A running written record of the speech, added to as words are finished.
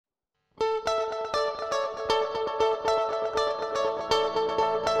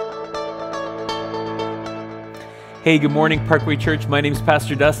Hey, good morning, Parkway Church. My name is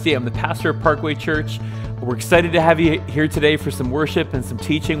Pastor Dusty. I'm the pastor of Parkway Church. We're excited to have you here today for some worship and some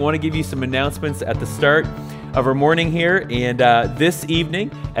teaching. I want to give you some announcements at the start of our morning here. And this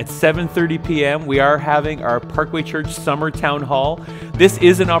evening at 7:30 p.m., we are having our Parkway Church Summer Town Hall. This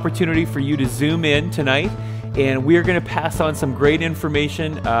is an opportunity for you to Zoom in tonight. And we are going to pass on some great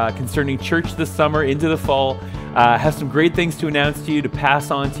information concerning church this summer into the fall. Have some great things to announce to you, to pass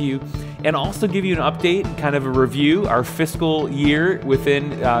on to you, and also give you an update, kind of a review. Our fiscal year within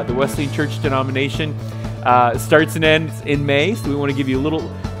the Wesleyan Church denomination starts and ends in May, so we want to give you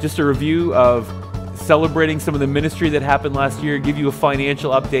just a review of celebrating some of the ministry that happened last year, give you a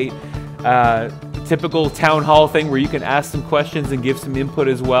financial update, typical town hall thing where you can ask some questions and give some input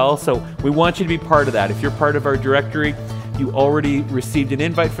as well. So we want you to be part of that. If you're part of our directory, you already received an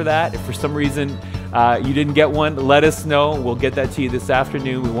invite for that. If for some reason you didn't get one, let us know. We'll get that to you this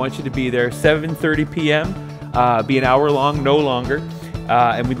afternoon. We want you to be there 7:30 p.m. Be an hour long, no longer.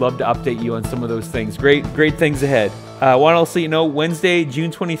 And we'd love to update you on some of those things. Great things ahead. I want to also let you know, Wednesday,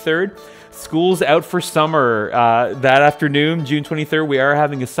 June 23rd, school's out for summer. That afternoon, June 23rd, we are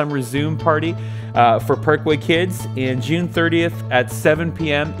having a summer Zoom party for Parkway kids. And June 30th at 7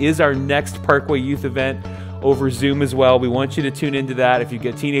 p.m. is our next Parkway youth event over Zoom as well. We want you to tune into that. If you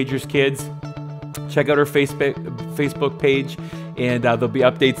get teenagers, kids, check out our Facebook page, and there'll be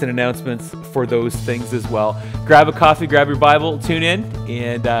updates and announcements for those things as well. Grab a coffee, grab your Bible, tune in,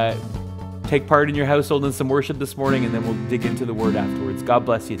 and take part in your household in some worship this morning, and then we'll dig into the Word afterwards. God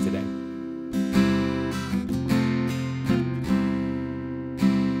bless you today.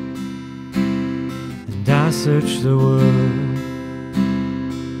 And I searched the world,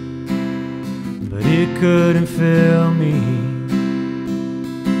 but it couldn't fill me.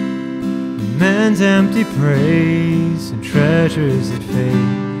 Man's empty praise and treasures that fade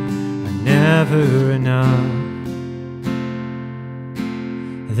are never enough.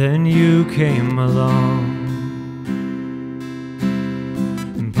 Then you came along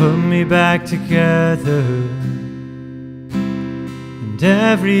and put me back together, and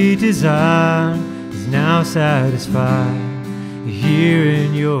every desire is now satisfied here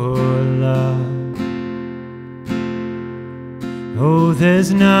in your love. Oh,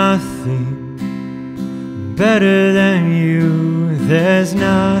 there's nothing better than you, there's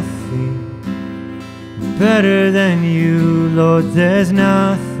nothing better than you, Lord, there's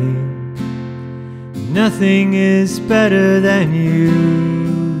nothing is better than you.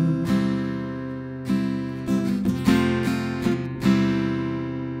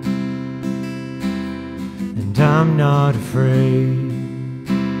 And I'm not afraid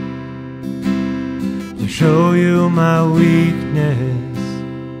to show you my weakness,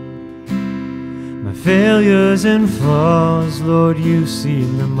 failures and flaws, Lord, you've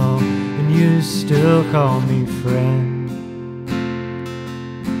seen them all, and you still call me friend.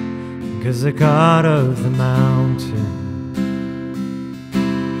 'Cause the God of the mountain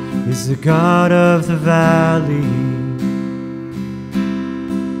is the God of the valley,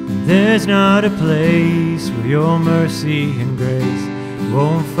 and there's not a place where your mercy and grace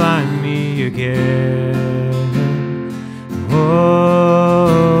won't find me again.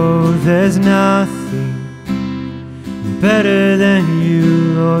 Oh, there's nothing better than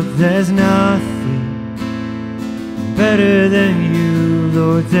you, Lord, there's nothing better than you,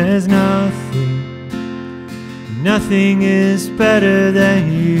 Lord, there's nothing is better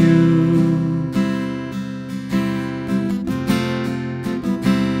than you.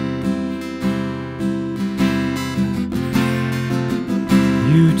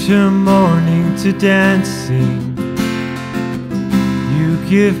 You turn mourning to dancing, you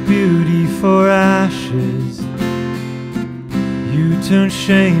give beauty for ashes, you turn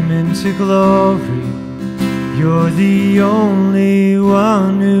shame into glory, you're the only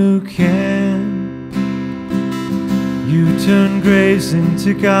one who can. You turn graves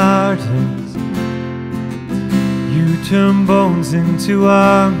into gardens, you turn bones into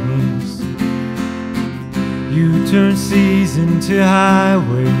armies, you turn seas into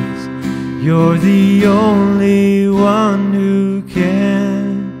highways, you're the only one who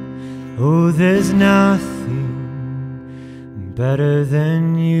can. Oh, there's nothing better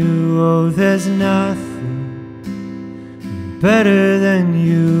than you, oh, there's nothing better than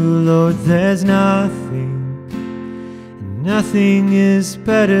you, Lord, there's nothing is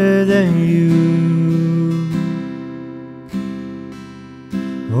better than you.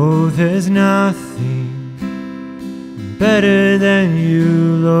 Oh, there's nothing better than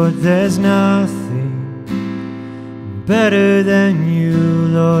you, Lord, there's nothing better than you,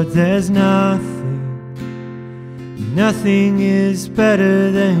 Lord, there's nothing is better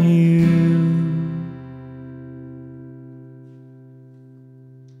than you.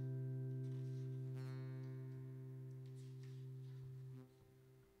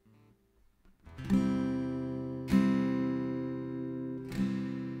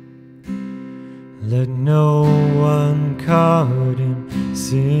 Let no one caught in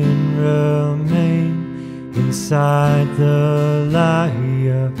sin remain inside the lie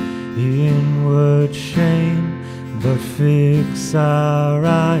of inward shame, but fix our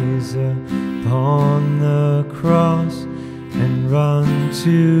eyes upon the cross and run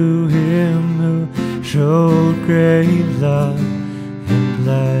to Him who showed great love and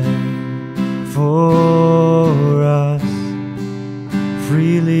bled for us.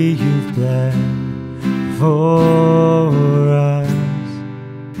 Freely You've bled for us.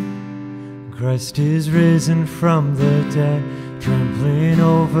 Christ is risen from the dead, trampling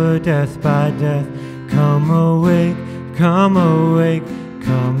over death by death. Come awake, come awake,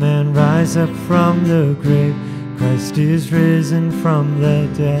 come and rise up from the grave. Christ is risen from the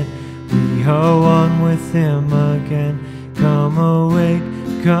dead, we are one with Him again. Come awake,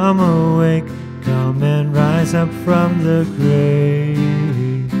 come awake, come and rise up from the grave.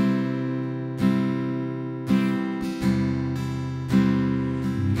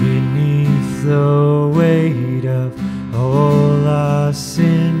 Beneath the weight of all our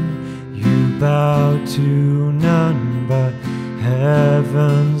sin, You bow to none but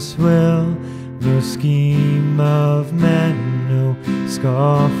heaven's will. No scheme of man, no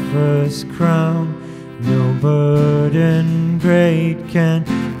scoffer's crown, no burden great can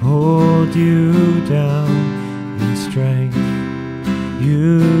hold You down. In strength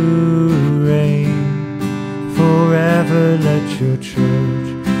You reign forever. Let Your church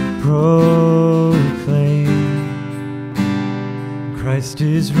proclaim. Christ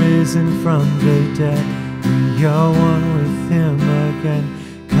is risen from the dead, we are one with Him again.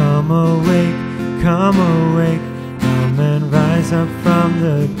 Come awake, come awake, come and rise up from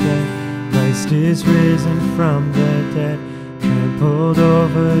the dead. Christ is risen from the dead, trampled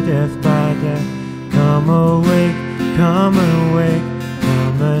over death by death. Come awake, come awake,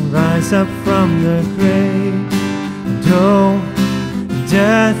 come and rise up from the grave. And oh,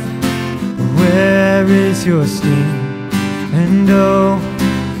 death, where is your sting? And oh,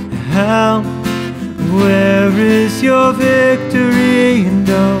 hell, where is your victory? And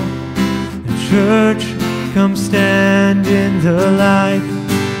oh, church, come stand in the light.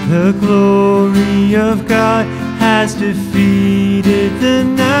 The glory of God has defeated the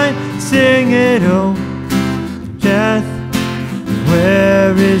night. Sing it, oh, death,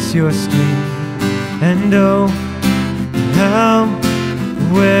 where is your sting? And oh, hell,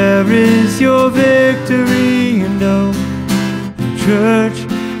 where is your victory? And oh, church,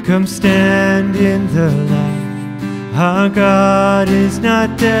 come stand in the light. Our God is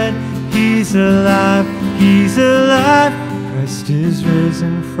not dead, He's alive, He's alive. Christ is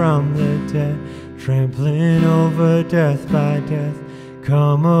risen from the dead, trampling over death by death.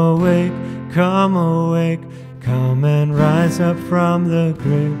 Come awake, come awake, come and rise up from the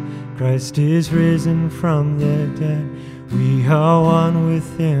grave. Christ is risen from the dead, we are one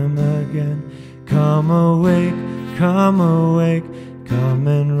with Him again. Come awake, come awake, come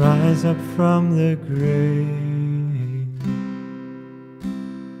and rise up from the grave.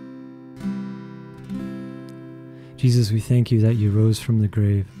 Jesus, we thank You that You rose from the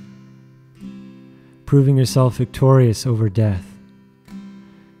grave, proving Yourself victorious over death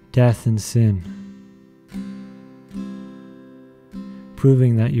and sin,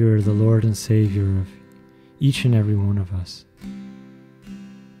 proving that You're the Lord and Savior of each and every one of us.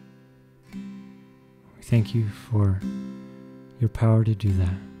 We thank You for Your power to do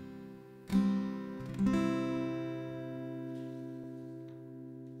that.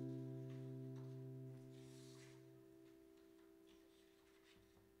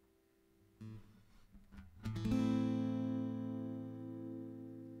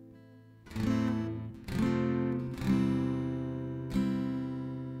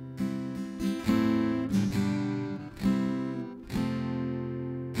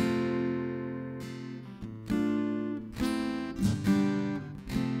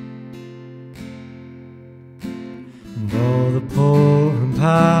 And all the poor and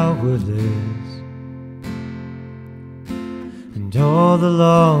powerless, and all the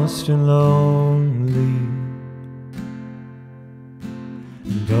lost and lonely,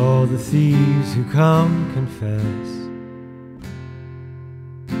 and all the thieves who come confess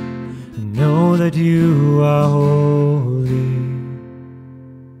and know that You are holy,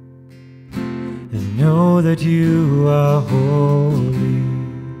 and know that You are holy.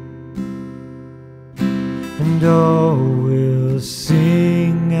 And all will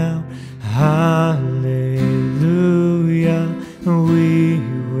sing out hallelujah, we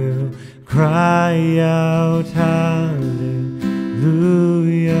will cry out hallelujah.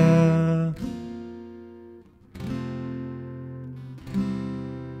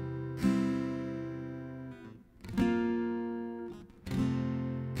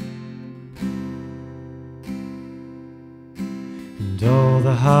 all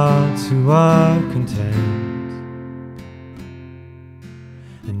the hearts who are content,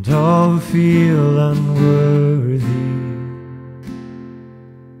 and all who feel unworthy,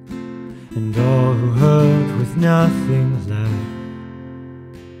 and all who hurt with nothing left,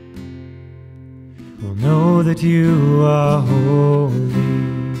 will know that you are holy,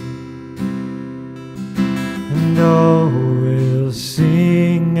 and all will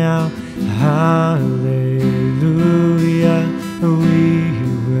sing out hallelujah. We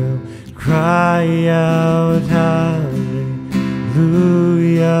will cry out hallelujah.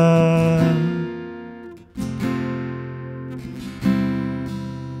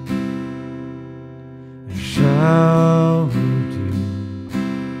 Shout you,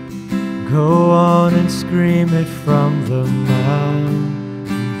 go on and scream it from the mountains,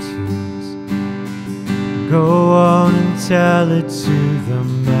 go on and tell it to the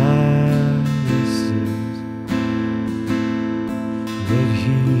masses that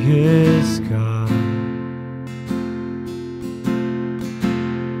He is God.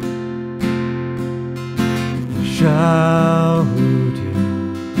 Shout you,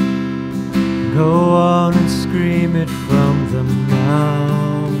 go on and scream it from the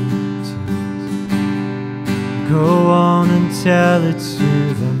mountains, go on and tell it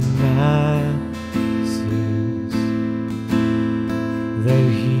to the masses that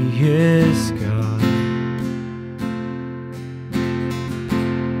He is God.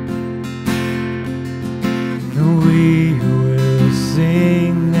 And we will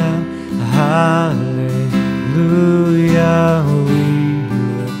sing now hallelujah. We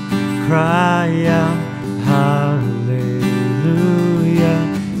will cry out hallelujah.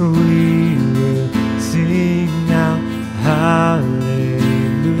 We will sing now hallelujah.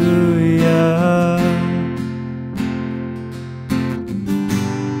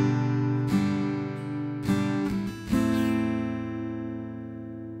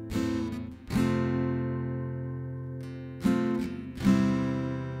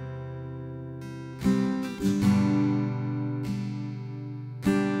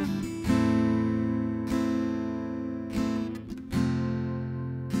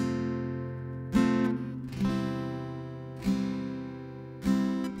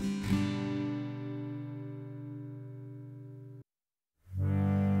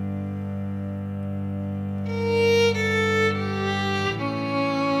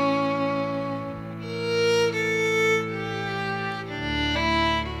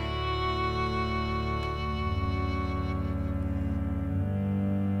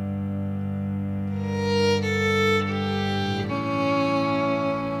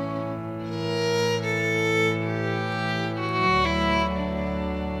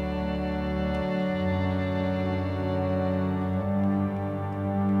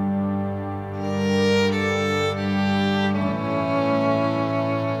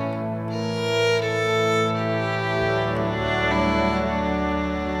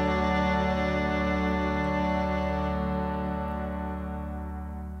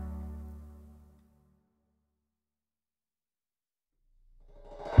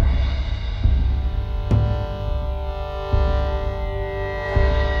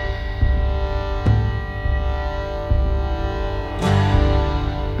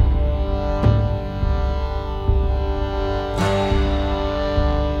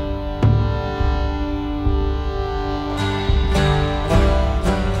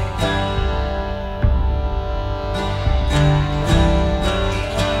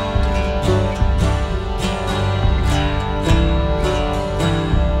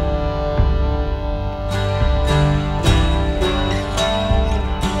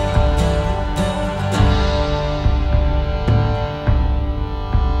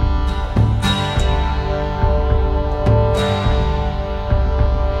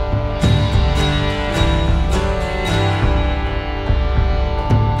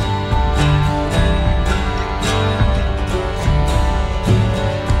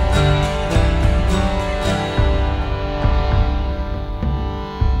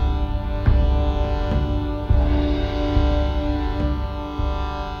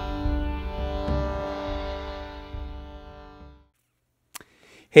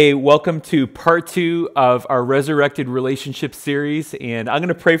 Hey, welcome to part 2 of our Resurrected Relationship series, and I'm going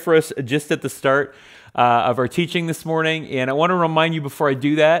to pray for us just at the start of our teaching this morning. And I want to remind you before I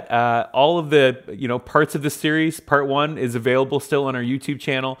do that, all of the parts of the series. Part 1 is available still on our YouTube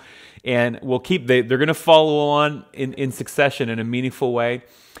channel, and they're going to follow on in succession in a meaningful way.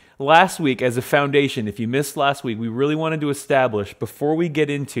 Last week, as a foundation, if you missed last week, we really wanted to establish, before we get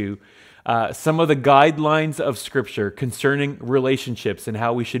into some of the guidelines of Scripture concerning relationships and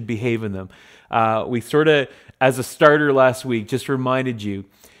how we should behave in them. We sort of, as a starter last week, just reminded you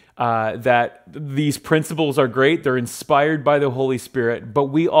that these principles are great. They're inspired by the Holy Spirit, but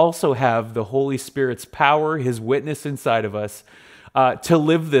we also have the Holy Spirit's power, His witness inside of us to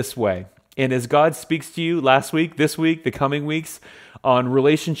live this way. And as God speaks to you last week, this week, the coming weeks, on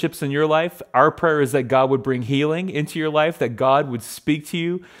relationships in your life, our prayer is that God would bring healing into your life, that God would speak to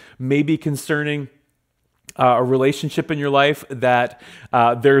you, maybe concerning a relationship in your life that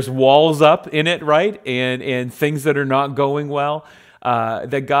there's walls up in it, right? And things that are not going well.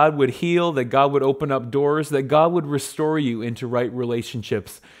 That God would heal, that God would open up doors, that God would restore you into right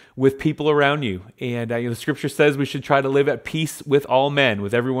relationships with people around you. And the scripture says we should try to live at peace with all men,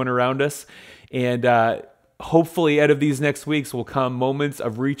 with everyone around us. And hopefully out of these next weeks will come moments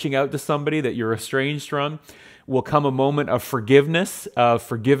of reaching out to somebody that you're estranged from. Will come a moment of forgiveness, of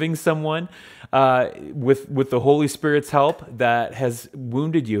forgiving someone with the Holy Spirit's help that has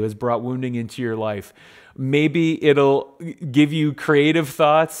wounded you, has brought wounding into your life. Maybe it'll give you creative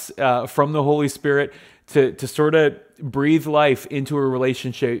thoughts from the Holy Spirit to sort of breathe life into a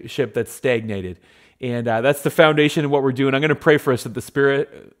relationship that's stagnated. And that's the foundation of what we're doing. I'm going to pray for us that the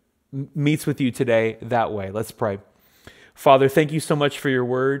Spirit meets with you today that way. Let's pray. Father, thank you so much for your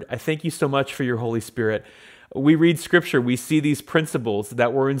word. I thank you so much for your Holy Spirit. We read Scripture, we see these principles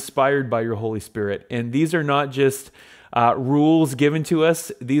that were inspired by your Holy Spirit. And these are not just rules given to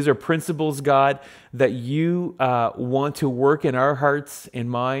us. These are principles, God, that you want to work in our hearts and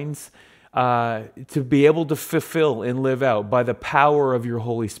minds to be able to fulfill and live out by the power of your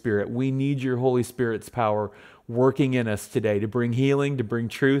Holy Spirit. We need your Holy Spirit's power working in us today to bring healing, to bring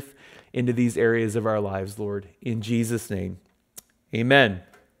truth into these areas of our lives, Lord. In Jesus' name, amen.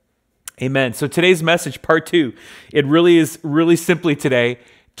 Amen. So today's message, part 2, it really is really simply today,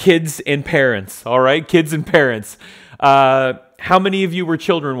 kids and parents, all right? Kids and parents. How many of you were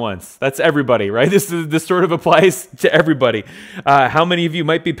children once? That's everybody, right? This sort of applies to everybody. How many of you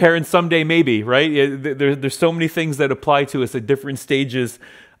might be parents someday, maybe, right? There's so many things that apply to us at different stages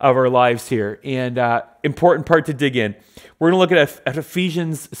of our lives here. And important part to dig in. We're going to look at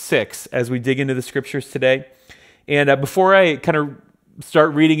Ephesians 6 as we dig into the scriptures today. And before I kind of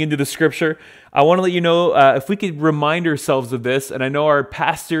start reading into the scripture, I want to let you know if we could remind ourselves of this. And I know our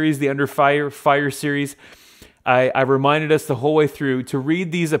past series, the Under Fire series, I reminded us the whole way through to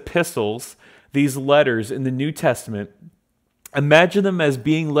read these epistles, these letters in the New Testament. Imagine them as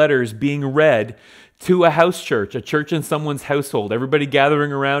being letters being read to a house church, a church in someone's household, everybody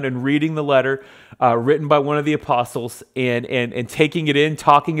gathering around and reading the letter written by one of the apostles and taking it in,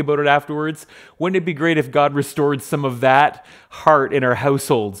 talking about it afterwards. Wouldn't it be great if God restored some of that heart in our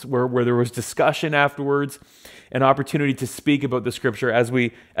households where there was discussion afterwards, an opportunity to speak about the scripture as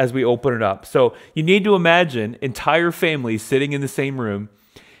we open it up. So you need to imagine entire families sitting in the same room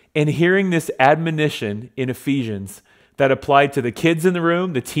and hearing this admonition in Ephesians that applied to the kids in the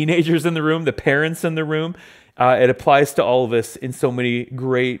room, the teenagers in the room, the parents in the room. It applies to all of us in so many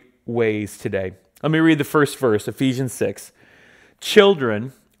great ways today. Let me read the first verse, Ephesians 6.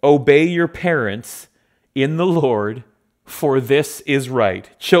 Children, obey your parents in the Lord, for this is right.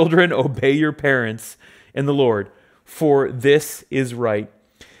 Children, obey your parents in the Lord, for this is right.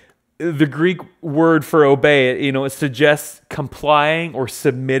 The Greek word for obey, it suggests complying or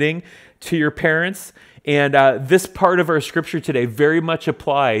submitting to your parents. And this part of our scripture today very much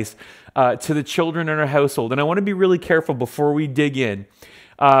applies to the children in our household. And I want to be really careful before we dig in.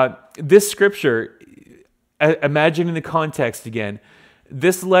 This scripture, imagining the context again,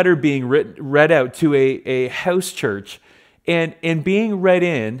 this letter being read out to a house church and being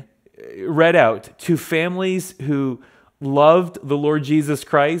read out to families who loved the Lord Jesus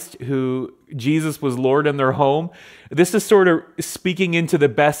Christ, who Jesus was Lord in their home. This is sort of speaking into the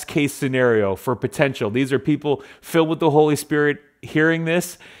best case scenario for potential. These are people filled with the Holy Spirit hearing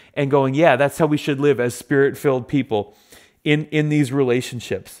this and going, yeah, that's how we should live as Spirit-filled people in these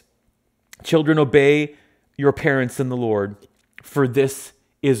relationships. Children, obey your parents in the Lord, for this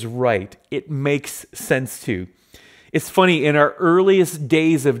is right. It makes sense to. It's funny, in our earliest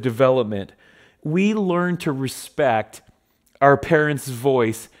days of development, we learn to respect our parents'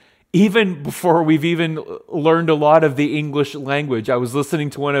 voice even before we've even learned a lot of the English language. I was listening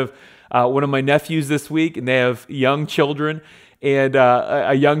to one of my nephews this week, and they have young children, and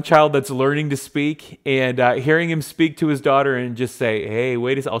a young child that's learning to speak, and hearing him speak to his daughter and just say, hey,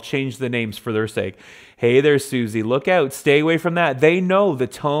 wait a second, I'll change the names for their sake. Hey there, Susie, look out, stay away from that. They know the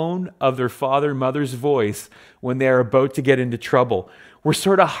tone of their father and mother's voice when they are about to get into trouble. We're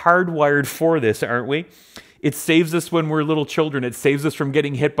sort of hardwired for this, aren't we? It saves us when we're little children. It saves us from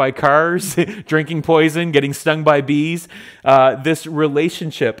getting hit by cars, drinking poison, getting stung by bees. This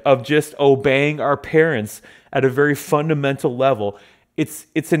relationship of just obeying our parents at a very fundamental level,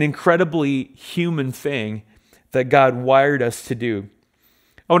 it's an incredibly human thing that God wired us to do.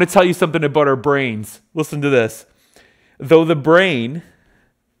 I want to tell you something about our brains. Listen to this. Though the brain,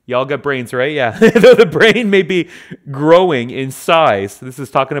 y'all got brains, right? Yeah. Though the brain may be growing in size, this is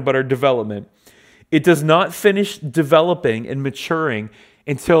talking about our development, it does not finish developing and maturing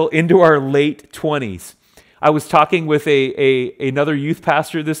until into our late 20s. I was talking with another youth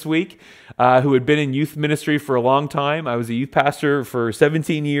pastor this week who had been in youth ministry for a long time. I was a youth pastor for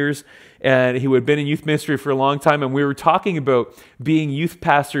 17 years, and he had been in youth ministry for a long time, and we were talking about being youth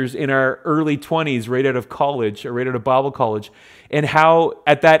pastors in our early 20s, right out of college, or right out of Bible college, and how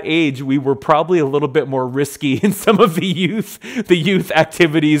at that age we were probably a little bit more risky in some of the youth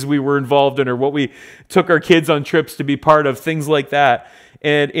activities we were involved in, or what we took our kids on trips to be part of, things like that.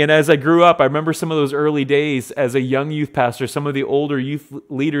 And as I grew up, I remember some of those early days as a young youth pastor, some of the older youth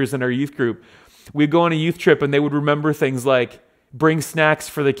leaders in our youth group, we'd go on a youth trip and they would remember things like, bring snacks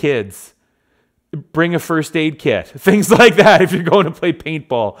for the kids, bring a first aid kit, things like that if you're going to play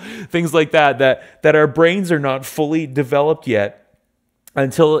paintball, things like that our brains are not fully developed yet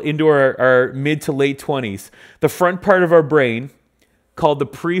until into our mid to late 20s. The front part of our brain, called the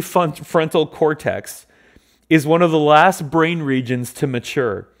prefrontal cortex, is one of the last brain regions to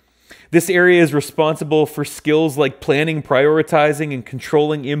mature. This area is responsible for skills like planning, prioritizing, and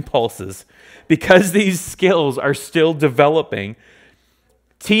controlling impulses. Because these skills are still developing,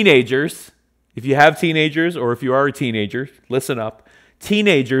 teenagers, if you have teenagers or if you are a teenager, listen up.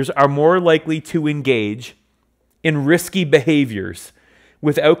 Teenagers are more likely to engage in risky behaviors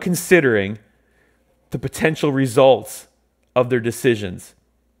without considering the potential results of their decisions.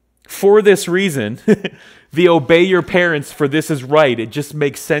 For this reason, the obey your parents for this is right, it just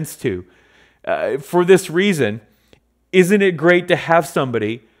makes sense to. For this reason, isn't it great to have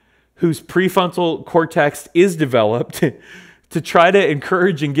somebody whose prefrontal cortex is developed to try to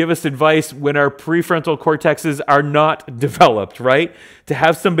encourage and give us advice when our prefrontal cortexes are not developed, right? To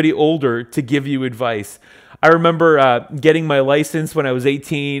have somebody older to give you advice. I remember getting my license when I was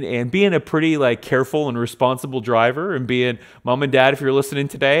 18 and being a pretty careful and responsible driver, and being, Mom and Dad, if you're listening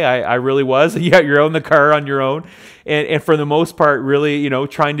today, I really was. You own the car on your own. And for the most part, really,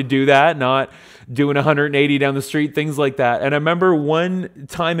 trying to do that, not doing 180 down the street, things like that. And I remember one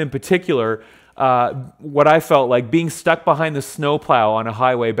time in particular, what I felt like being stuck behind the snowplow on a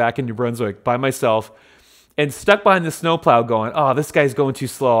highway back in New Brunswick by myself, and stuck behind the snowplow going, oh, this guy's going too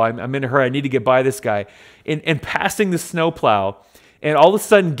slow. I'm in a hurry. I need to get by this guy. And passing the snowplow, and all of a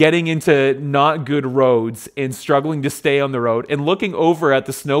sudden getting into not good roads and struggling to stay on the road, and looking over at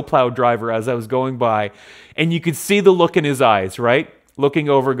the snowplow driver as I was going by, and you could see the look in his eyes, right? Looking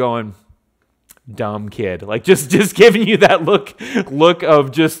over going, dumb kid. Just giving you that look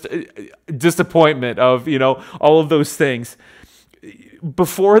of just disappointment of, all of those things.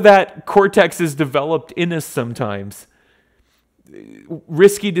 Before that cortex is developed in us sometimes,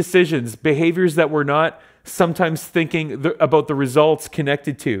 risky decisions, behaviors that we're not sometimes thinking about the results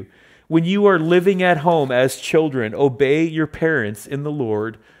connected to. When you are living at home as children, obey your parents in the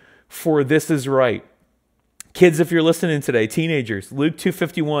Lord, for this is right. Kids, if you're listening today, teenagers, Luke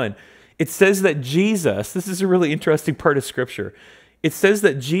 2:51, it says that Jesus, this is a really interesting part of Scripture, it says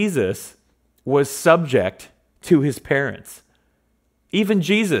that Jesus was subject to his parents. Even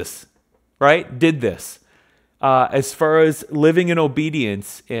Jesus, right, did this. As far as living in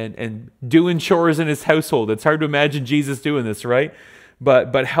obedience and doing chores in his household. It's hard to imagine Jesus doing this, right?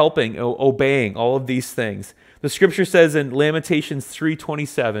 But helping, obeying, all of these things. The Scripture says in Lamentations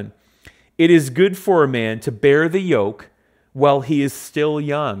 3:27, it is good for a man to bear the yoke while he is still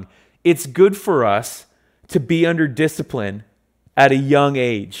young. It's good for us to be under discipline at a young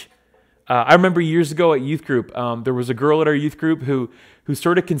age. I remember years ago at youth group, there was a girl at our youth group who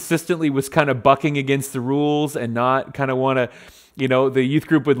sort of consistently was kind of bucking against the rules and not kind of want to, the youth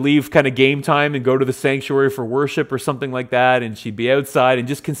group would leave kind of game time and go to the sanctuary for worship or something like that, and she'd be outside and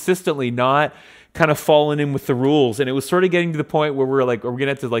just consistently not kind of falling in with the rules. And it was sort of getting to the point where we're like, are we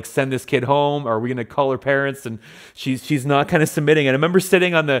going to have to send this kid home? Or are we going to call her parents? And she's not kind of submitting. And I remember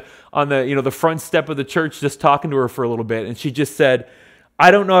sitting on the the front step of the church just talking to her for a little bit, and she just said, I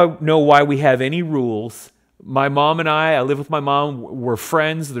don't know why we have any rules. My mom and I live with my mom, we're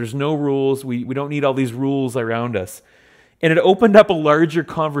friends, there's no rules, we don't need all these rules around us. And it opened up a larger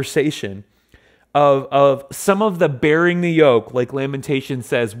conversation of some of the bearing the yoke, like Lamentation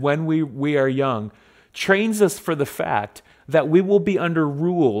says, when we are young, trains us for the fact that we will be under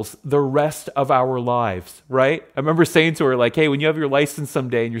rules the rest of our lives, right? I remember saying to her, like, hey, when you have your license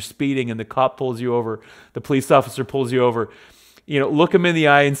someday and you're speeding and the cop pulls you over, the police officer pulls you over, look him in the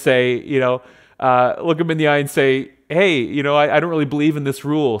eye and say, hey, I don't really believe in this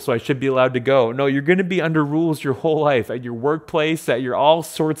rule, so I should be allowed to go. No, you're going to be under rules your whole life, at your workplace, at your all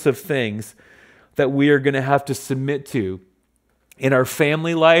sorts of things that we are going to have to submit to in our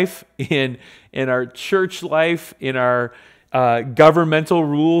family life, in our church life, in our governmental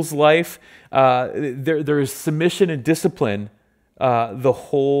rules life. There is submission and discipline the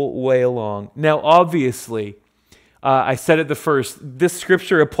whole way along. Now, obviously, I said it the first, this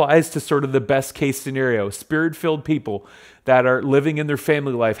scripture applies to sort of the best case scenario, spirit-filled people that are living in their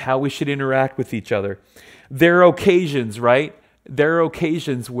family life, how we should interact with each other. There are occasions, right? There are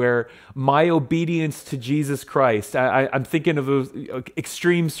occasions where my obedience to Jesus Christ, I'm thinking of those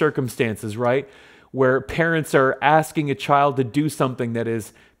extreme circumstances, right? Where parents are asking a child to do something that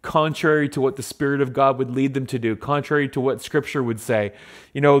is contrary to what the Spirit of God would lead them to do, contrary to what Scripture would say.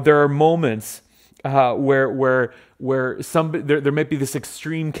 There are moments where there might be this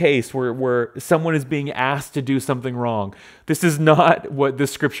extreme case where someone is being asked to do something wrong. This is not what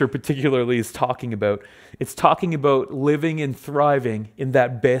this scripture particularly is talking about. It's talking about living and thriving in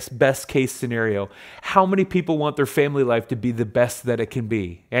that best case scenario. How many people want their family life to be the best that it can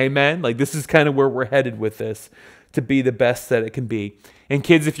be? Amen? Like, this is kind of where we're headed with this, to be the best that it can be. And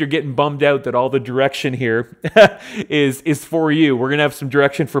kids, if you're getting bummed out that all the direction here is for you, we're going to have some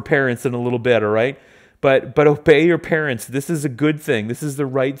direction for parents in a little bit, all right? But obey your parents. This is a good thing. This is the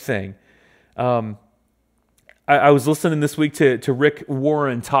right thing. I was listening this week to Rick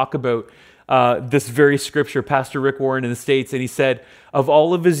Warren talk about this very scripture, Pastor Rick Warren in the States, and he said, of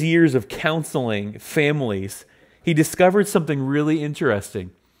all of his years of counseling families, he discovered something really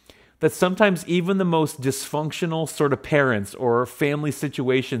interesting, that sometimes even the most dysfunctional sort of parents or family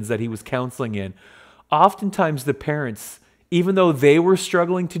situations that he was counseling in, oftentimes the parents, even though they were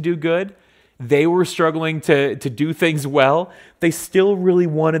struggling to do good, they were struggling to do things well, they still really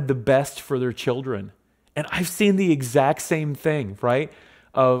wanted the best for their children. And I've seen the exact same thing, right?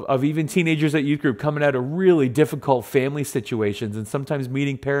 Of even teenagers at youth group coming out of really difficult family situations and sometimes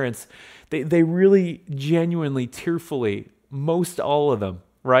meeting parents, they really genuinely, tearfully, most all of them,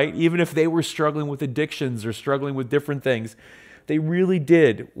 right? Even if they were struggling with addictions or struggling with different things, they really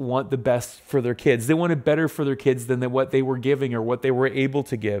did want the best for their kids. They wanted better for their kids than what they were giving or what they were able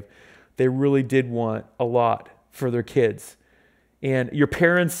to give. They really did want a lot for their kids. And your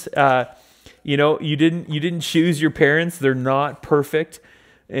parents, you didn't choose your parents. They're not perfect.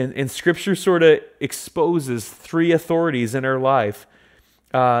 And Scripture sort of exposes three authorities in our life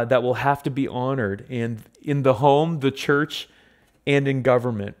that will have to be honored, and in the home, the church, and in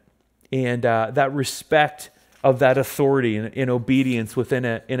government. And that respect of that authority and obedience within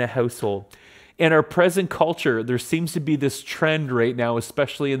a household. In our present culture, there seems to be this trend right now,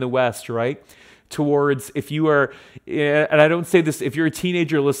 especially in the West, right? Towards, if you are, and I don't say this, if you're a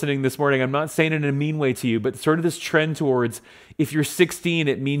teenager listening this morning, I'm not saying it in a mean way to you, but sort of this trend towards, if you're 16,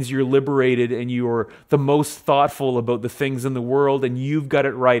 it means you're liberated and you're the most thoughtful about the things in the world and you've got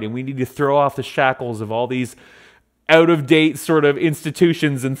it right. And we need to throw off the shackles of all these out-of-date sort of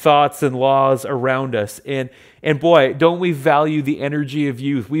institutions and thoughts and laws around us. And boy, don't we value the energy of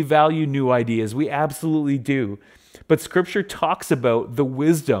youth? We value new ideas. We absolutely do. But Scripture talks about the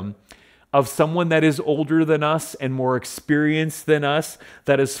wisdom of someone that is older than us and more experienced than us,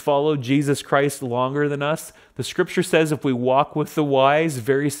 that has followed Jesus Christ longer than us. The Scripture says if we walk with the wise,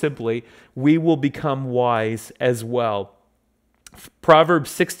 very simply, we will become wise as well.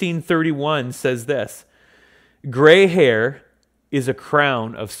 Proverbs 16:31 says this, gray hair is a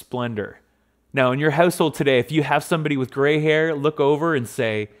crown of splendor. Now, in your household today, if you have somebody with gray hair, look over and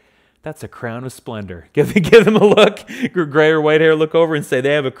say, that's a crown of splendor. Give them a look, gray or white hair, look over and say,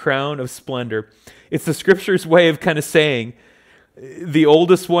 they have a crown of splendor. It's the Scripture's way of kind of saying the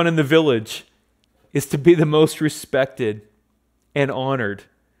oldest one in the village is to be the most respected and honored.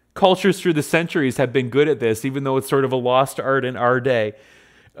 Cultures through the centuries have been good at this, even though it's sort of a lost art in our day.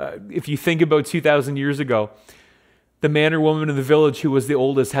 If you think about 2,000 years ago, the man or woman in the village who was the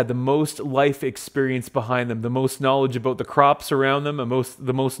oldest had the most life experience behind them, the most knowledge about the crops around them,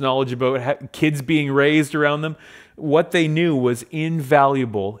 the most knowledge about kids being raised around them. What they knew was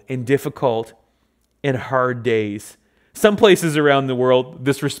invaluable in difficult and hard days. Some places around the world,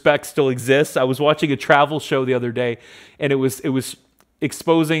 this respect still exists. I was watching a travel show the other day, and it was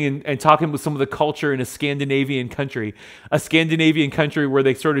exposing and talking with some of the culture in a Scandinavian country where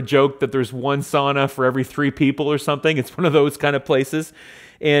they sort of joke that there's one sauna for every 3 people or something. It's one of those kind of places.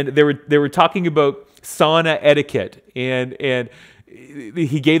 And they were talking about sauna etiquette. And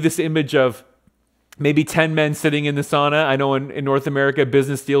he gave this image of maybe 10 men sitting in the sauna. I know in North America,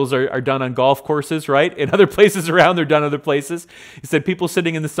 business deals are done on golf courses, right? In other places around, they're done other places. He said people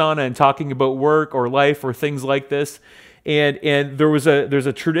sitting in the sauna and talking about work or life or things like this. And there's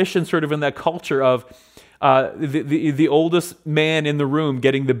a tradition sort of in that culture of the oldest man in the room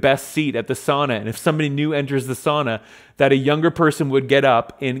getting the best seat at the sauna. And if somebody new enters the sauna, that a younger person would get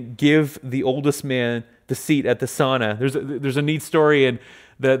up and give the oldest man the seat at the sauna. There's a neat story, and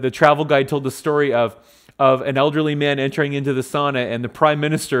the travel guide told the story of an elderly man entering into the sauna, and the prime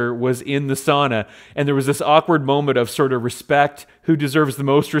minister was in the sauna, and there was this awkward moment of sort of respect. Who deserves the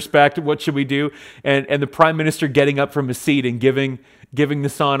most respect? What should we do? And the prime minister getting up from his seat and giving the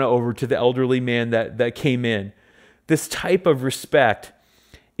sauna over to the elderly man that came in. This type of respect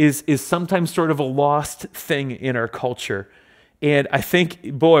is sometimes sort of a lost thing in our culture. And I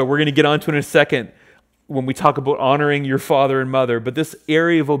think, boy, we're going to get onto it in a second when we talk about honoring your father and mother, but this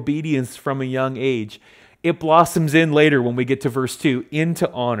area of obedience from a young age, it blossoms in later when we get to verse 2, into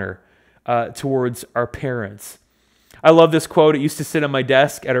honor towards our parents. I love this quote. It used to sit on my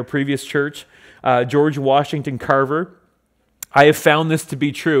desk at our previous church. George Washington Carver. I have found this to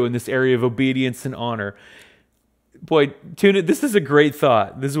be true in this area of obedience and honor. Boy, tune it. This is a great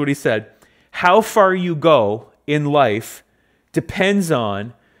thought. This is what he said. How far you go in life depends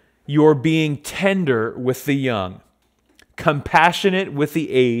on your being tender with the young, compassionate with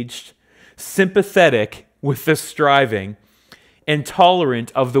the aged, sympathetic with the striving, and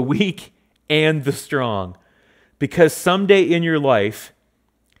tolerant of the weak and the strong. Because someday in your life,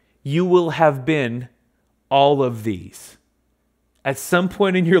 you will have been all of these. At some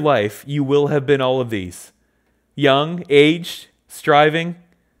point in your life, you will have been all of these. Young, aged, striving,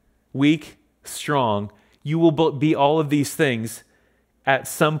 weak, strong. You will be all of these things at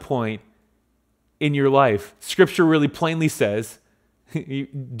some point in your life. Scripture really plainly says,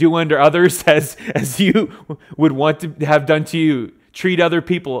 do unto others as you would want to have done to you. Treat other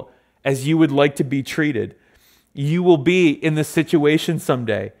people as you would like to be treated. You will be in this situation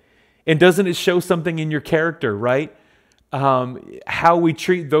someday. And doesn't it show something in your character, right? How we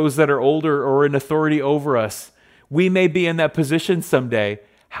treat those that are older or in authority over us. We may be in that position someday.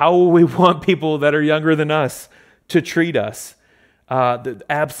 How will we want people that are younger than us to treat us? The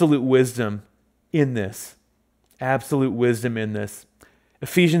absolute wisdom in this. Absolute wisdom in this.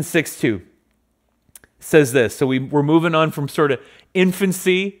 Ephesians 6:2 says this. So we're moving on from sort of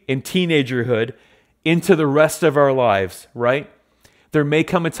infancy and teenagerhood into the rest of our lives, right? There may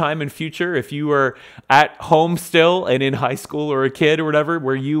come a time in future, if you are at home still and in high school or a kid or whatever,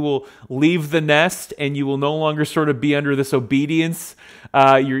 where you will leave the nest and you will no longer sort of be under this obedience.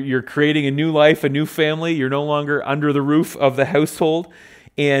 You're creating a new life, a new family. You're no longer under the roof of the household.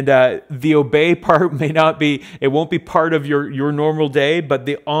 And the obey part it won't be part of your normal day, but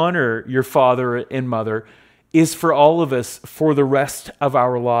the honor your father and mother is for all of us for the rest of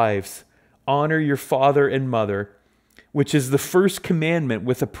our lives. Honor your father and mother, which is the first commandment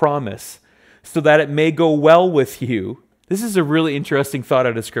with a promise, so that it may go well with you. This is a really interesting thought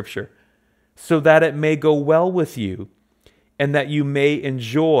out of Scripture. So that it may go well with you, and that you may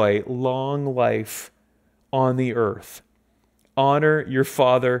enjoy long life on the earth. Honor your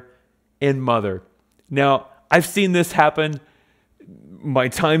father and mother. Now, I've seen this happen, my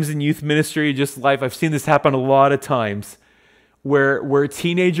times in youth ministry, just life, I've seen this happen a lot of times, where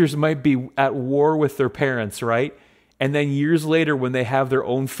teenagers might be at war with their parents, right? And then years later, when they have their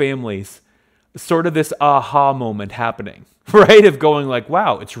own families, sort of this aha moment happening, right? Of going like,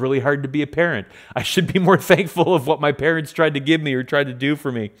 wow, it's really hard to be a parent. I should be more thankful of what my parents tried to give me or tried to do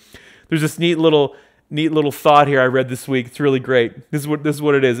for me. There's this neat little thought here I read this week. It's really great. This is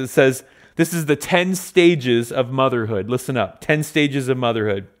what it is. It says, this is the 10 stages of motherhood. Listen up. 10 stages of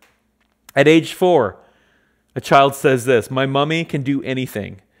motherhood. At age 4, a child says this, my mommy can do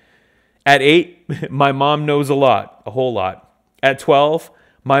anything. At 8, my mom knows a whole lot. At 12,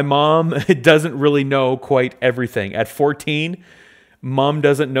 my mom doesn't really know quite everything. At 14, mom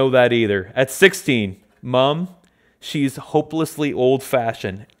doesn't know that either. At 16, mom, she's hopelessly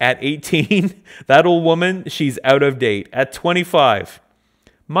old-fashioned. At 18, that old woman, she's out of date. At 25,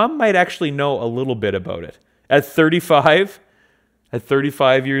 mom might actually know a little bit about it. At 35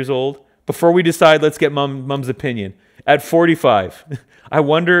 years old, before we decide, let's get mom's opinion. At 45, I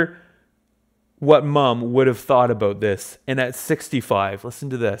wonder what mom would have thought about this. And at 65,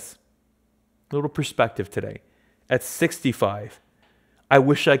 listen to this. A little perspective today. At 65, I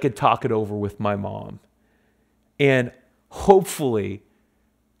wish I could talk it over with my mom. And hopefully,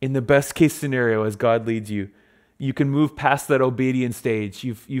 in the best case scenario, as God leads you, You can move past that obedience stage.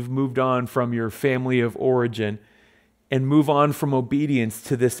 You've moved on from your family of origin and move on from obedience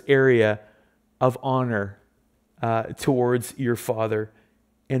to this area of honor towards your father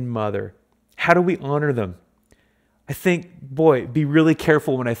and mother. How do we honor them? I think, boy, be really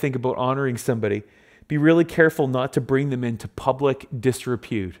careful when I think about honoring somebody. Be really careful not to bring them into public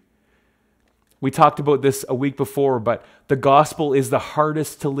disrepute. We talked about this a week before, but the gospel is the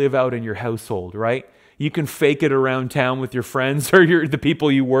hardest to live out in your household, right? You can fake it around town with your friends or the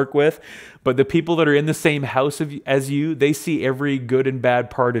people you work with, but the people that are in the same house as you, they see every good and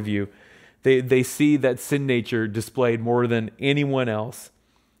bad part of you. They see that sin nature displayed more than anyone else.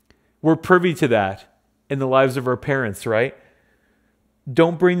 We're privy to that in the lives of our parents, right?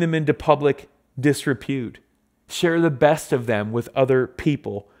 Don't bring them into public disrepute. Share the best of them with other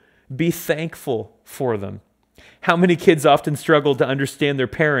people. Be thankful for them. How many kids often struggle to understand their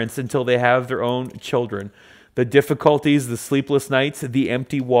parents until they have their own children? The difficulties, the sleepless nights, the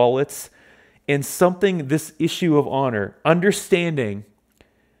empty wallets, and this issue of honor, understanding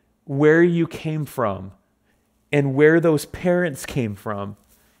where you came from and where those parents came from,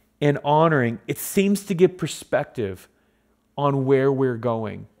 and honoring, it seems to give perspective on where we're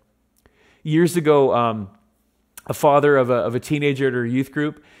going. Years ago, a father of a teenager at our youth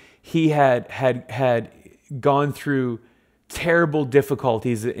group, he had gone through terrible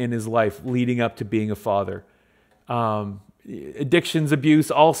difficulties in his life leading up to being a father. Addictions,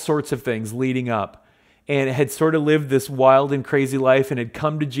 abuse, all sorts of things leading up. And had sort of lived this wild and crazy life and had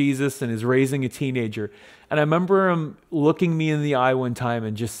come to Jesus and is raising a teenager. And I remember him looking me in the eye one time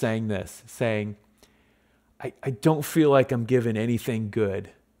and just saying this, I don't feel like I'm giving anything good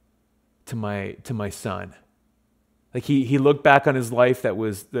to my son. Like he looked back on his life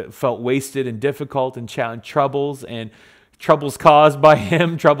that felt wasted and difficult and troubles caused by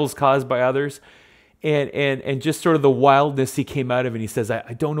him, troubles caused by others, and just sort of the wildness he came out of. And he says,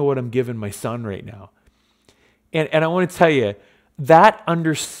 I don't know what I'm giving my son right now. And I want to tell you, that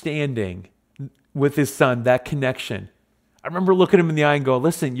understanding with his son, that connection, I remember looking him in the eye and go,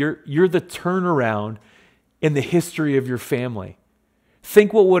 listen, you're the turnaround in the history of your family.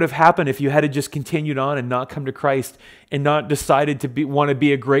 Think what would have happened if you had just continued on and not come to Christ and not decided to want to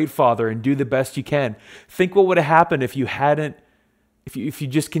be a great father and do the best you can. Think what would have happened if you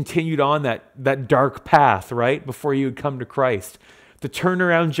just continued on that dark path, right, before you would come to Christ. The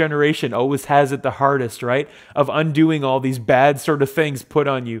turnaround generation always has it the hardest, right, of undoing all these bad sort of things put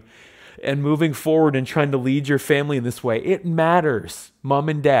on you and moving forward and trying to lead your family in this way. It matters, mom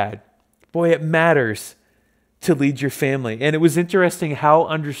and dad. Boy, it matters to lead your family. And it was interesting how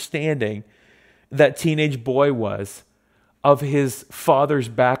understanding that teenage boy was of his father's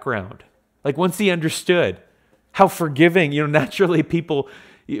background. Like once he understood how forgiving, naturally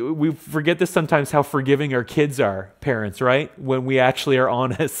we forget this sometimes, how forgiving our kids are, parents, right? When we actually are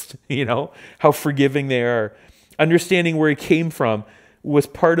honest, how forgiving they are. Understanding where he came from was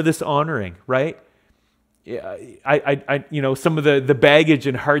part of this honoring, right? I some of the baggage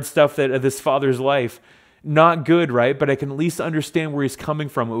and hard stuff that of this father's life, not good, right? But I can at least understand where he's coming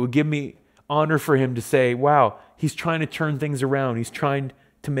from. It would give me honor for him to say, wow, he's trying to turn things around. He's trying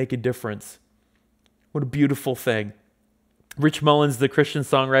to make a difference. What a beautiful thing. Rich Mullins, the Christian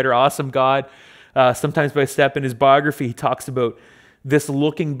songwriter, awesome God, sometimes by step in his biography, he talks about this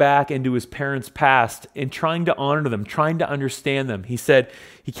looking back into his parents' past and trying to honor them, trying to understand them. He said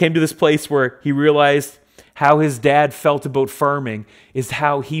he came to this place where he realized how his dad felt about farming is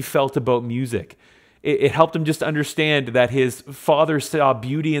how he felt about music. It helped him just understand that his father saw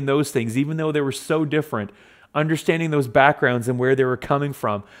beauty in those things, even though they were so different. Understanding those backgrounds and where they were coming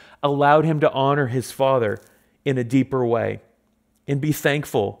from allowed him to honor his father in a deeper way and be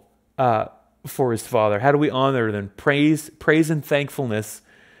thankful for his father. How do we honor them? Praise and thankfulness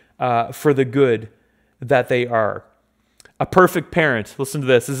for the good that they are. A perfect parent, listen to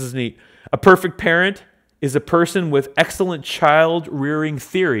this is neat. A perfect parent is a person with excellent child rearing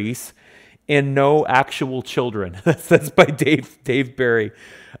theories and no actual children. That's by Dave Barry.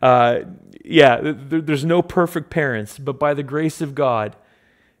 There's no perfect parents, but by the grace of God,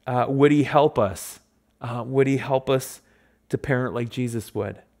 would he help us? Would he help us to parent like Jesus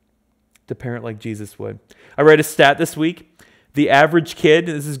would? To parent like Jesus would. I read a stat this week. The average kid,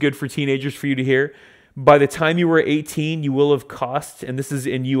 and this is good for teenagers for you to hear, by the time you were 18, you will have cost, and this is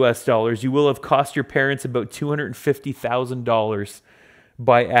in US dollars, you will have cost your parents about $250,000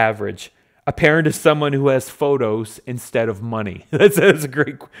 by average. A parent is someone who has photos instead of money. That's a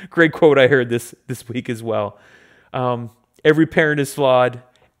great quote I heard this week as well. Every parent is flawed.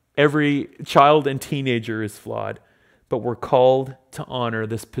 Every child and teenager is flawed. But we're called to honor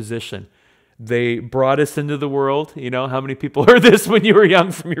this position They brought us into the world. You know, how many people heard this when you were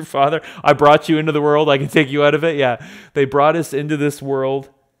young from your father? I brought you into the world. I can take you out of it. Yeah. They brought us into this world.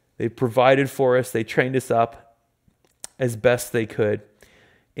 They provided for us. They trained us up as best they could.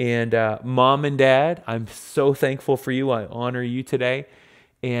 And Mom and Dad, I'm so thankful for you. I honor you today.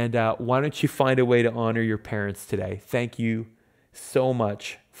 And why don't you find a way to honor your parents today? Thank you so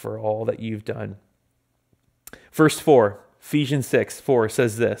much for all that you've done. Verse 4, Ephesians 6:4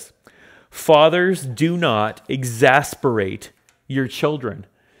 says this: Fathers, do not exasperate your children.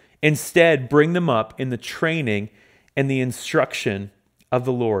 Instead, bring them up in the training and the instruction of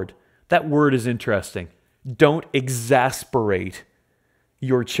the Lord. That word is interesting. Don't exasperate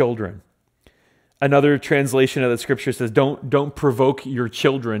your children. Another translation of the scripture says, don't provoke your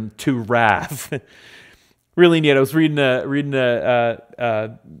children to wrath. Really neat. I was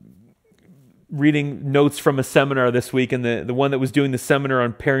reading notes from a seminar this week, and the one that was doing the seminar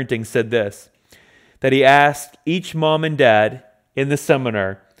on parenting said this, that he asked each mom and dad in the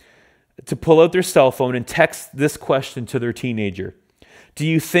seminar to pull out their cell phone and text this question to their teenager. Do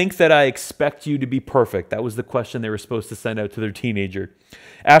you think that I expect you to be perfect? That was the question they were supposed to send out to their teenager.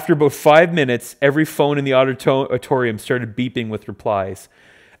 After about 5 minutes, every phone in the auditorium started beeping with replies.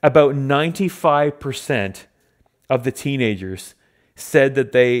 About 95% of the teenagers said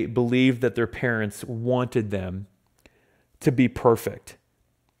that they believed that their parents wanted them to be perfect.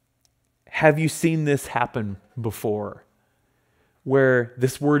 Have you seen this happen before? Where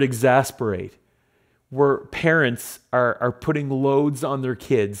this word exasperate, where parents are putting loads on their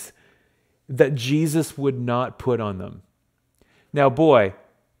kids that Jesus would not put on them. Now, boy,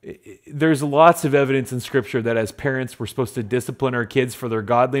 there's lots of evidence in Scripture that as parents, we're supposed to discipline our kids for their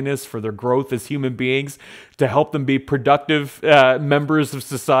godliness, for their growth as human beings, to help them be productive members of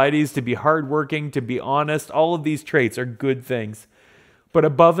societies, to be hardworking, to be honest. All of these traits are good things. But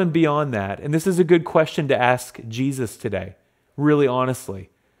above and beyond that, and this is a good question to ask Jesus today, really honestly,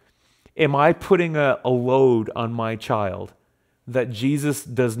 am I putting a load on my child that Jesus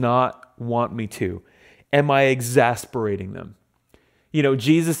does not want me to? Am I exasperating them? You know,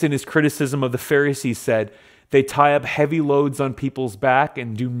 Jesus in his criticism of the Pharisees said, they tie up heavy loads on people's back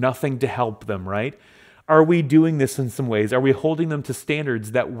and do nothing to help them, right? Are we doing this in some ways? Are we holding them to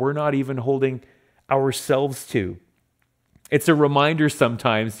standards that we're not even holding ourselves to? It's a reminder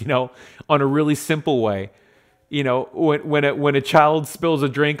sometimes, you know, on a really simple way. You know, when a child spills a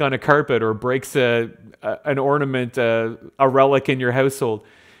drink on a carpet or breaks an ornament, a relic in your household,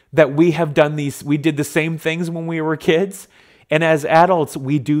 that we did the same things when we were kids. And as adults,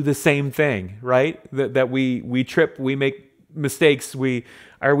 we do the same thing, right? That we trip, we make mistakes.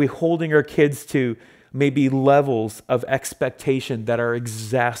 Are we holding our kids to maybe levels of expectation that are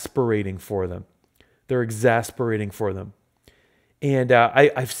exasperating for them? They're exasperating for them. And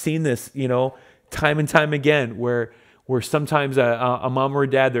I've seen this, you know, time and time again, where sometimes a mom or a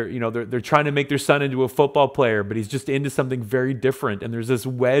dad, they're trying to make their son into a football player, but he's just into something very different. And there's this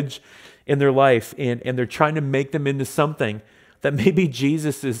wedge in their life, and they're trying to make them into something that maybe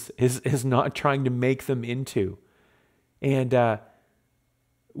Jesus is not trying to make them into. And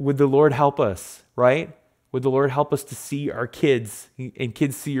would the Lord help us, right? Would the Lord help us to see our kids, and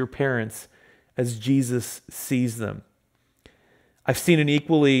kids see your parents as Jesus sees them? I've seen an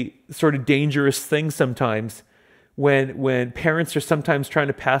equally sort of dangerous thing sometimes when parents are sometimes trying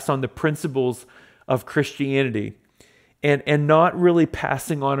to pass on the principles of Christianity and not really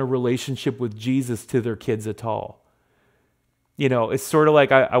passing on a relationship with Jesus to their kids at all. You know, it's sort of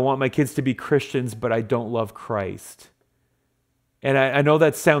like I want my kids to be Christians, but I don't love Christ. And I know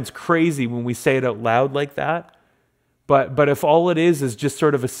that sounds crazy when we say it out loud like that, but if all it is just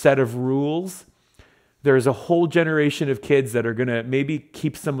sort of a set of rules, there's a whole generation of kids that are going to maybe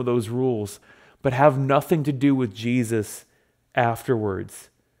keep some of those rules, but have nothing to do with Jesus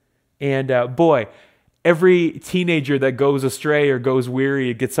afterwards. And boy, every teenager that goes astray or goes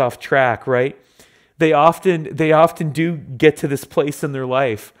weary, gets off track, right? They often do get to this place in their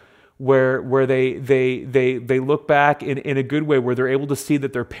life where they look back in a good way, where they're able to see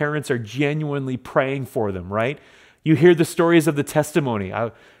that their parents are genuinely praying for them, right? You hear the stories of the testimony.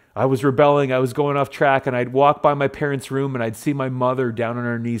 I was rebelling, I was going off track, and I'd walk by my parents' room and I'd see my mother down on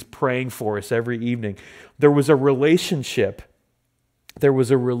her knees praying for us every evening. There was a relationship that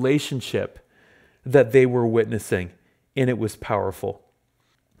they were witnessing, and it was powerful.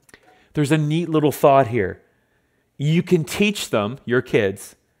 There's a neat little thought here. You can teach them, your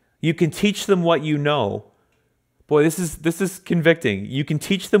kids, you can teach them what you know. Boy, this is convicting. You can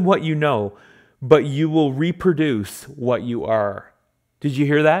teach them what you know, but you will reproduce what you are. Did you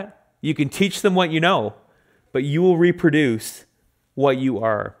hear that? You can teach them what you know, but you will reproduce what you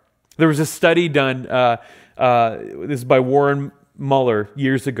are. There was a study done, this is by Warren Muller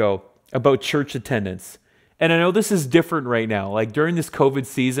years ago, about church attendance. And I know this is different right now. Like during this COVID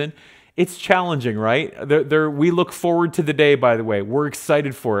season, it's challenging, right? We look forward to the day, by the way. We're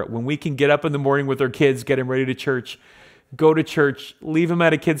excited for it. When we can get up in the morning with our kids, get them ready to church, go to church, leave them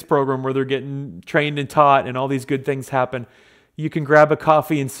at a kids program where they're getting trained and taught and all these good things happen. You can grab a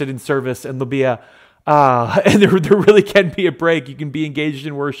coffee and sit in service and there'll be and there really can be a break. You can be engaged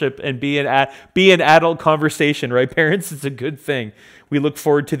in worship and be an adult conversation, right, parents? It's a good thing. We look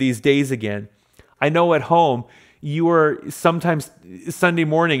forward to these days again. I know at home, you are sometimes Sunday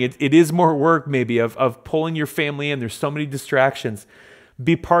morning, it is more work maybe of pulling your family in. There's so many distractions.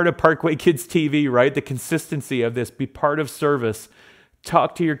 Be part of Parkway Kids TV, right? The consistency of this. Be part of service.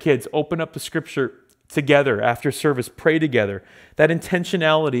 Talk to your kids. Open up the scripture together after service. Pray together. That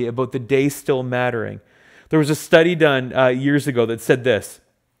intentionality about the day still mattering. There was a study done years ago that said this.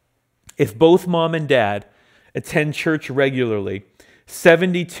 If both mom and dad attend church regularly,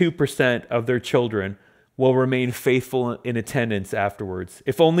 72% of their children will remain faithful in attendance afterwards.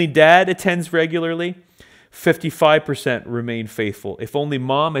 If only dad attends regularly, 55% remain faithful. If only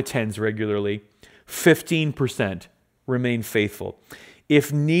mom attends regularly, 15% remain faithful.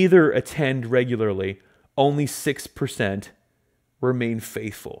 If neither attend regularly, only 6% remain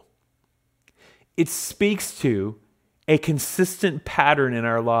faithful. It speaks to a consistent pattern in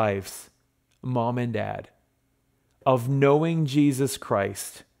our lives, mom and dad, of knowing Jesus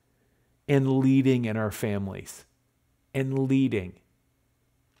Christ and leading in our families, and leading,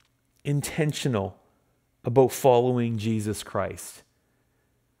 intentional about following Jesus Christ,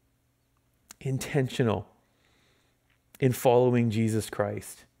 intentional in following Jesus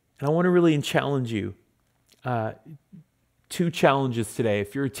Christ. And I want to really challenge you. Two challenges today.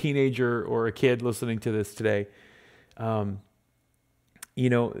 If you're a teenager or a kid listening to this today,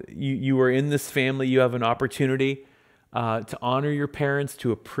 you are in this family, you have an opportunity to honor your parents,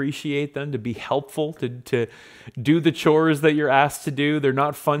 to appreciate them, to be helpful, to do the chores that you're asked to do. They're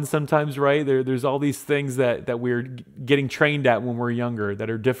not fun sometimes, right? There's all these things that we're getting trained at when we're younger that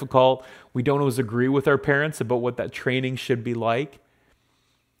are difficult. We don't always agree with our parents about what that training should be like.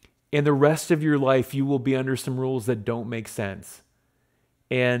 And the rest of your life, you will be under some rules that don't make sense.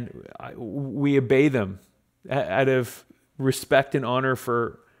 And we obey them out of respect and honor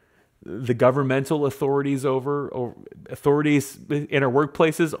for the governmental authorities or authorities in our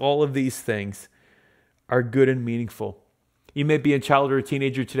workplaces. All of these things are good and meaningful. You may be a child or a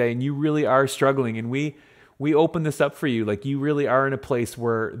teenager today and you really are struggling, and we open this up for you. Like, you really are in a place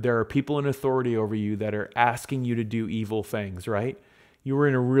where there are people in authority over you that are asking you to do evil things, right? You are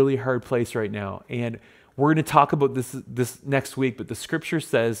in a really hard place right now. And we're going to talk about this next week, but the scripture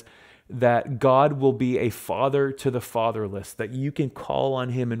says that God will be a father to the fatherless, that you can call on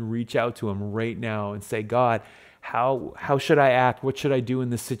him and reach out to him right now and say, God, how should I act? What should I do in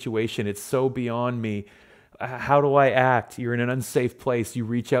this situation? It's so beyond me. How do I act? You're in an unsafe place. You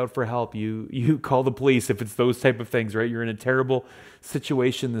reach out for help. You call the police if it's those type of things, right? You're in a terrible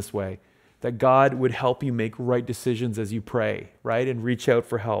situation this way. That God would help you make right decisions as you pray, right? And reach out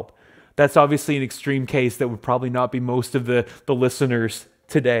for help. That's obviously an extreme case that would probably not be most of the listeners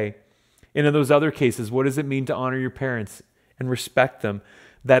today. And in those other cases, what does it mean to honor your parents and respect them?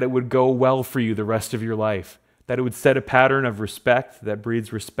 That it would go well for you the rest of your life. That it would set a pattern of respect that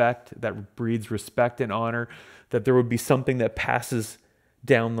breeds respect and honor. That there would be something that passes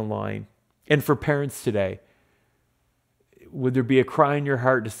down the line. And for parents today, would there be a cry in your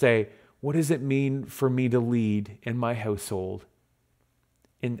heart to say, what does it mean for me to lead in my household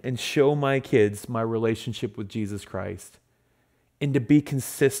and show my kids my relationship with Jesus Christ, and to be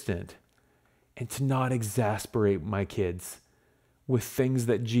consistent and to not exasperate my kids with things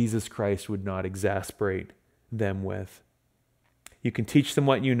that Jesus Christ would not exasperate them with? You can teach them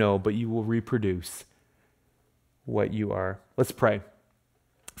what you know, but you will reproduce what you are. Let's pray.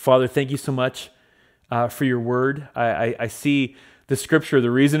 Father, thank you so much for your word. I see the scripture. The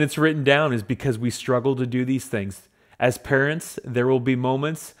reason it's written down is because we struggle to do these things. As parents, there will be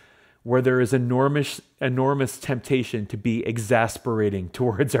moments where there is enormous temptation to be exasperating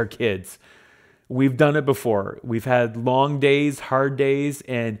towards our kids. We've done it before. We've had long days, hard days,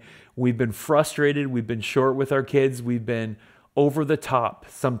 and we've been frustrated. We've been short with our kids. We've been over the top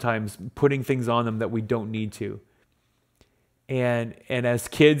sometimes, putting things on them that we don't need to. And as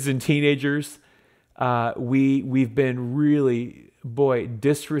kids and teenagers, we've been really,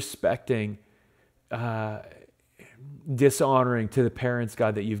 disrespecting, dishonoring to the parents,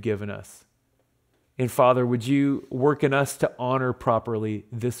 God, that you've given us. And Father, would you work in us to honor properly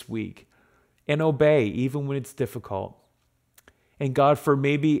this week and obey even when it's difficult? And God, for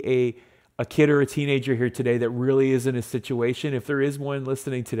maybe a kid or a teenager here today that really is in a situation, if there is one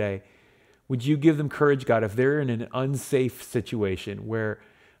listening today, would you give them courage, God, if they're in an unsafe situation where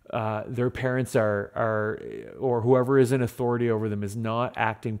their parents or whoever is in authority over them is not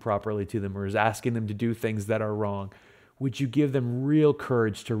acting properly to them or is asking them to do things that are wrong, would you give them real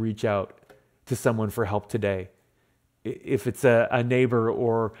courage to reach out to someone for help today? If it's a neighbor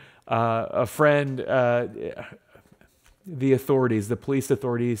or a friend, the authorities, the police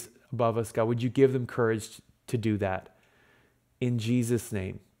authorities above us, God, would you give them courage to do that? In Jesus'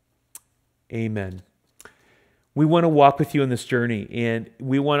 name, amen. We want to walk with you on this journey, and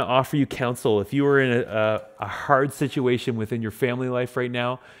we want to offer you counsel. If you are in a hard situation within your family life right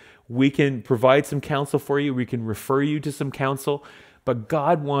now, we can provide some counsel for you. We can refer you to some counsel. But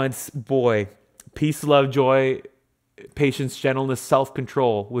God wants, peace, love, joy, patience, gentleness,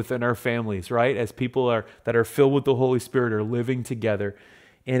 self-control within our families, right? As people that are filled with the Holy Spirit are living together.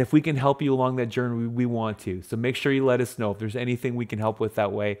 And if we can help you along that journey, we want to. So make sure you let us know. If there's anything we can help with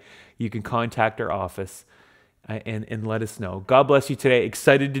that way, you can contact our office and let us know. God bless you today.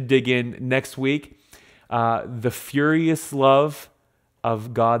 Excited to dig in next week. The furious love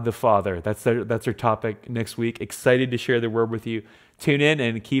of God the Father. That's our topic next week. Excited to share the word with you. Tune in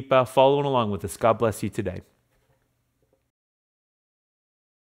and keep following along with us. God bless you today.